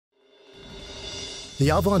The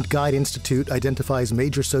Avant-Guide Institute identifies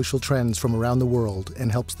major social trends from around the world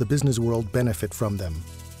and helps the business world benefit from them.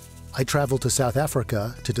 I traveled to South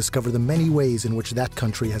Africa to discover the many ways in which that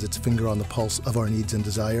country has its finger on the pulse of our needs and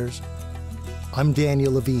desires. I'm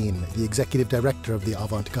Daniel Levine, the Executive Director of the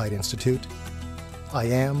Avant-Guide Institute. I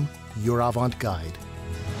am your Avant-Guide.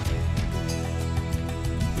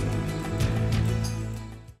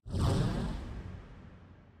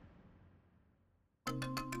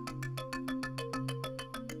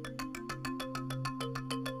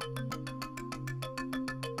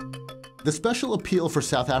 The special appeal for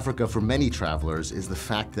South Africa for many travelers is the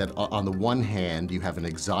fact that on the one hand, you have an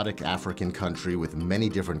exotic African country with many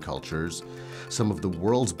different cultures, some of the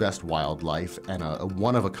world's best wildlife, and a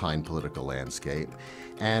one-of-a-kind political landscape.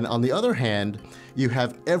 And on the other hand, you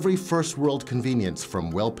have every first world convenience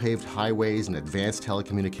from well-paved highways and advanced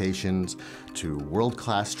telecommunications to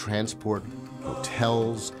world-class transport,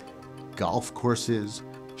 hotels, golf courses,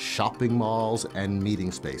 shopping malls, and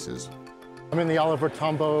meeting spaces. I'm in the Oliver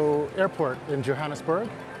Tambo Airport in Johannesburg,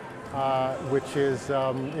 which is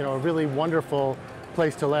a really wonderful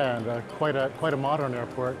place to land, quite a modern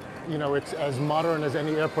airport. It's as modern as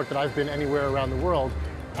any airport that I've been anywhere around the world.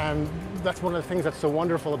 And that's one of the things that's so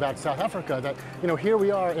wonderful about South Africa, that here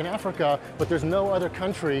we are in Africa, but there's no other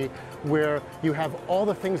country where you have all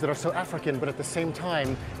the things that are so African, but at the same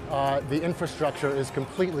time, the infrastructure is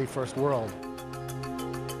completely first world.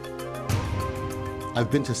 I've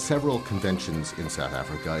been to several conventions in South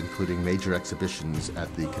Africa, including major exhibitions at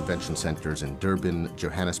the convention centers in Durban,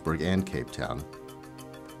 Johannesburg, and Cape Town.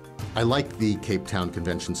 I like the Cape Town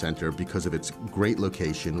Convention Center because of its great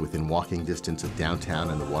location within walking distance of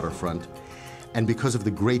downtown and the waterfront, and because of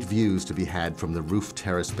the great views to be had from the roof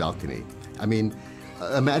terrace balcony. I mean,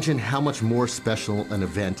 imagine how much more special an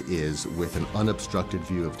event is with an unobstructed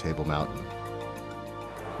view of Table Mountain.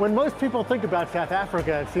 When most people think about South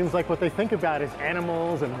Africa, it seems like what they think about is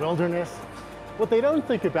animals and wilderness. What they don't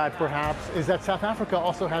think about, perhaps, is that South Africa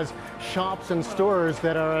also has shops and stores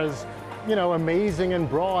that are as, amazing and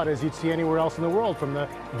broad as you'd see anywhere else in the world, from the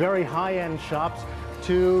very high-end shops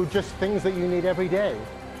to just things that you need every day.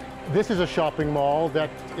 This is a shopping mall that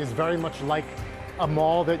is very much like a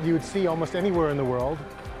mall that you'd see almost anywhere in the world,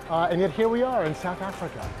 and yet here we are in South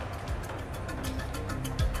Africa.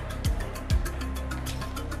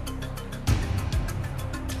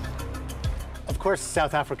 Of course,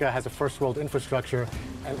 South Africa has a first world infrastructure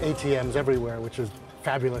and ATMs everywhere, which is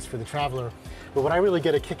fabulous for the traveler. But what I really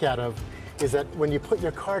get a kick out of is that when you put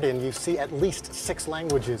your card in, you see at least 6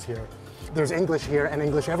 languages here. There's English here and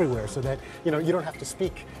English everywhere, so that you don't have to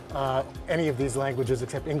speak any of these languages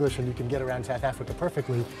except English, and you can get around South Africa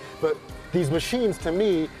perfectly. But these machines, to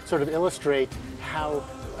me, sort of illustrate how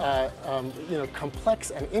complex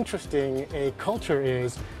and interesting a culture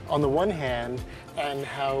is on the one hand, and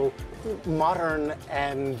how modern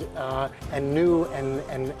and new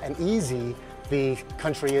and easy the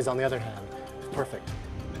country is on the other hand. Perfect.